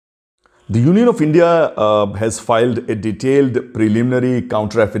The Union of India has filed a detailed preliminary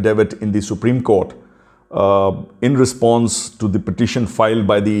counter-affidavit in the Supreme Court in response to the petition filed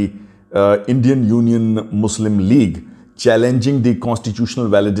by the Indian Union Muslim League challenging the constitutional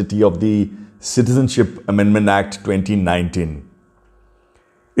validity of the Citizenship Amendment Act 2019.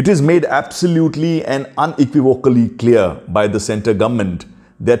 It is made absolutely and unequivocally clear by the centre government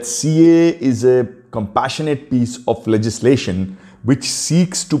that CAA is a compassionate piece of legislation which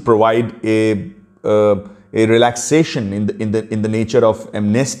seeks to provide a relaxation in the nature of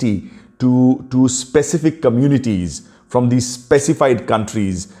amnesty to specific communities from these specified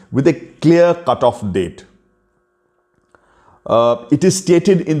countries with a clear cut-off date. It is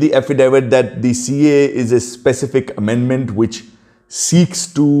stated in the affidavit that the CAA is a specific amendment which seeks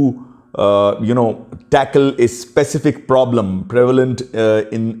to tackle a specific problem prevalent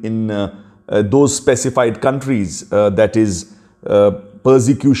in those specified countries, that is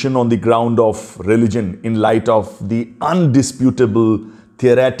persecution on the ground of religion in light of the undisputable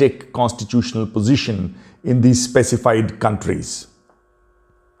theoretic constitutional position in these specified countries.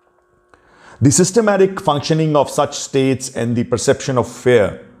 The systematic functioning of such states and the perception of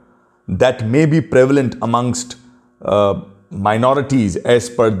fear that may be prevalent amongst minorities as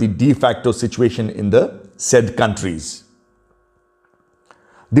per the de facto situation in the said countries.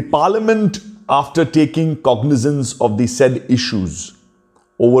 The Parliament, after taking cognizance of the said issues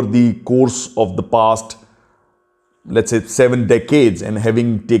over the course of the past, let's say 7 decades, and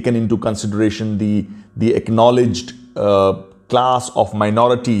having taken into consideration the acknowledged class of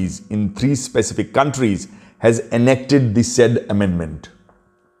minorities in 3 specific countries, has enacted the said amendment.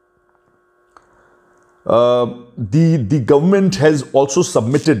 The government has also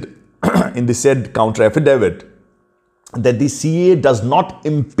submitted in the said counter affidavit that the CAA does not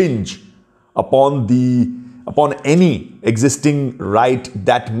impinge upon any existing right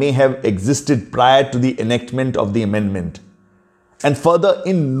that may have existed prior to the enactment of the amendment, and further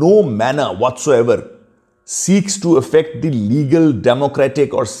in no manner whatsoever seeks to affect the legal,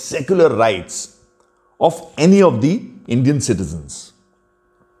 democratic or secular rights of any of the Indian citizens.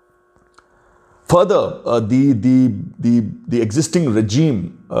 Further, the existing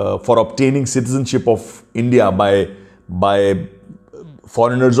regime for obtaining citizenship of India by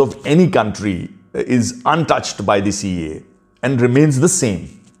foreigners of any country is untouched by the CAA and remains the same.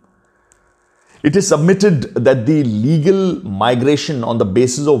 It is submitted that the legal migration on the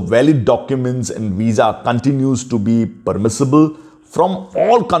basis of valid documents and visa continues to be permissible from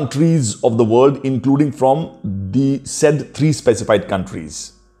all countries of the world, including from the said 3 specified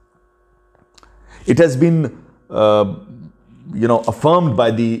countries. It has been affirmed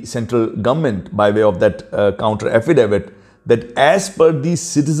by the central government by way of that counter affidavit that as per the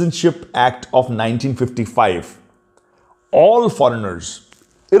Citizenship Act of 1955, all foreigners,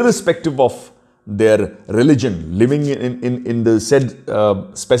 irrespective of their religion, living in the said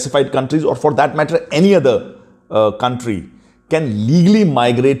specified countries, or for that matter any other country, can legally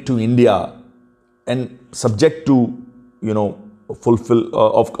migrate to India and subject to fulfillment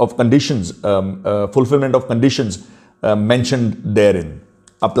of conditions mentioned therein,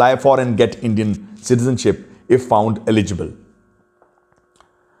 apply for and get Indian citizenship if found eligible.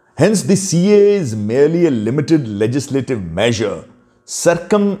 Hence, the CAA is merely a limited legislative measure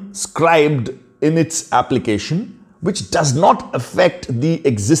circumscribed in its application, which does not affect the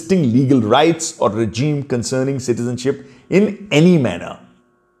existing legal rights or regime concerning citizenship in any manner.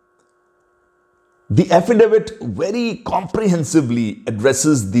 The affidavit very comprehensively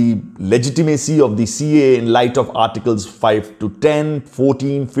addresses the legitimacy of the CAA in light of Articles 5 to 10,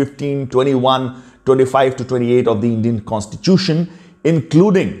 14, 15, 21, 25 to 28 of the Indian Constitution,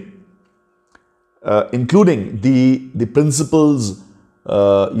 including the principles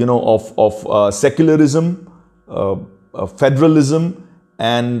of secularism, federalism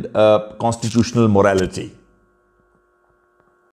and constitutional morality.